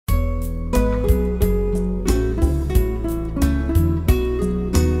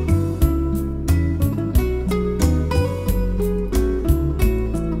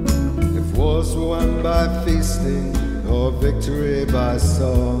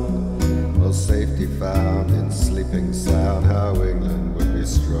Well, safety found in sleeping sound, how England would be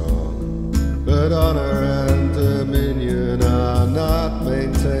strong. But honour and dominion are not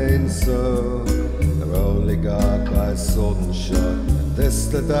maintained so. They're only got by sword and shot, and this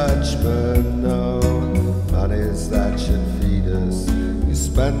the Dutchmen know. Monies that should feed us, you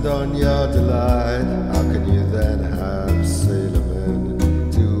spend on your delight. How can you then have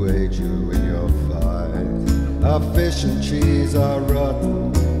sailormen to aid you in your fight? Our fish and cheese are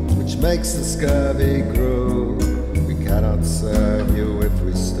rotten, which makes the scurvy grow. We cannot serve you if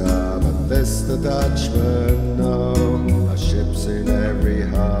we starve, and this the Dutchmen know. Our ships in every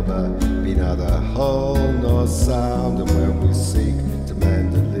harbour be neither whole nor sound, and when we seek to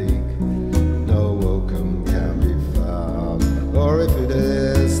mend a leak, no oakum can be found. Or if it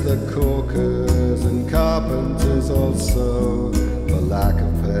is, the caulkers and carpenters also, for lack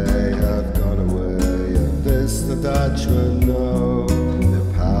of pay, have gone away, and this the Dutchmen know.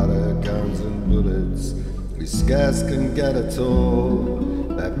 Their powder, guns and bullets we scarce can get at all.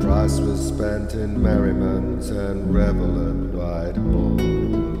 Their price was spent in merriment and revel at Whitehall.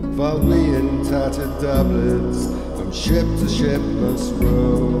 While we in tattered doublets from ship to ship must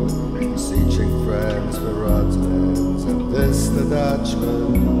row, beseeching friends for odds and ends, and this the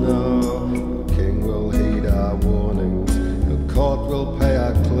Dutchmen know. No king will heed our warnings, no court will pay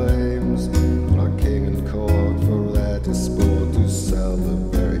our claims. Our king and court for their disport do sell the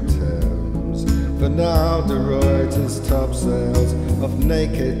very Thames. For now De Ruyter's topsails off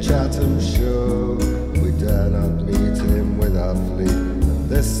naked Chatham show. We dare not meet him with our fleet, and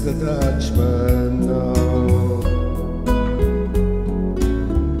this the Dutchmen know.